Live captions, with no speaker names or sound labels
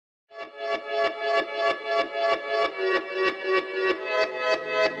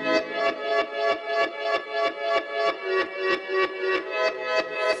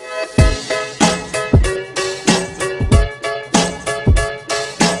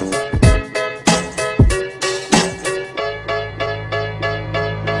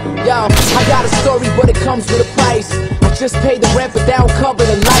got a story, but it comes with a price. I just paid the rent, but that don't cover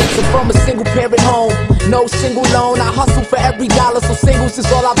the lights. I'm from a single parent home, no single loan. I hustle for every dollar, so singles is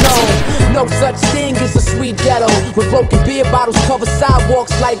all I've known. No such thing as a sweet ghetto, where broken beer bottles cover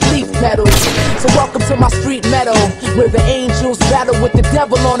sidewalks like leaf petals. So welcome to my street meadow, where the angels battle with the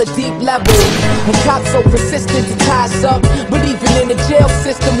devil on a deep level. And cops so persistent to tie us up, but even in the jail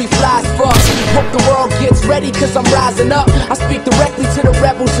system we fly as fuck. Hope the world gets ready, cause I'm rising up. I speak directly to the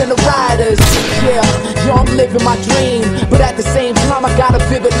rebels and the rioters. Yeah, yo, I'm living my dream, but at the same time I got a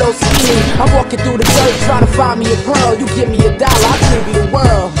vivid little scheme. I'm walking through the dirt trying to find me a pearl. You give me $1, I'll give you the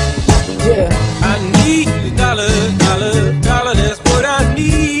world. Yeah, I need a dollar, that's what I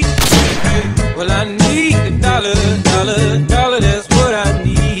need. Well, I need a dollar, that's what I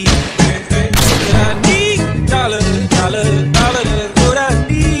need. Well, I need a dollar, that's what I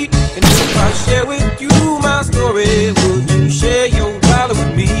need. And if I share with you my story, would you share your dollar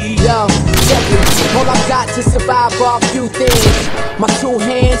with me? yo, check it. All I got to survive are a few things: my 2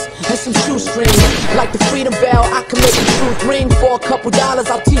 hands and some shoestrings. Like the freedom bell, I can make the truth ring. For a couple dollars,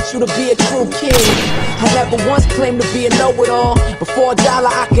 I'll teach you to be a true king. I never once claimed to be a know-it-all, but for $1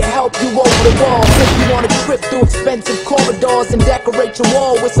 I can help you over the wall. Take you on a trip through expensive corridors and decorate your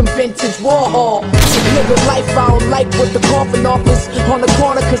wall with some vintage Warhol. Live a life I don't like what the coffin offers on the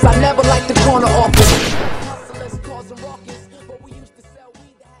corner, cause I never liked the corner office.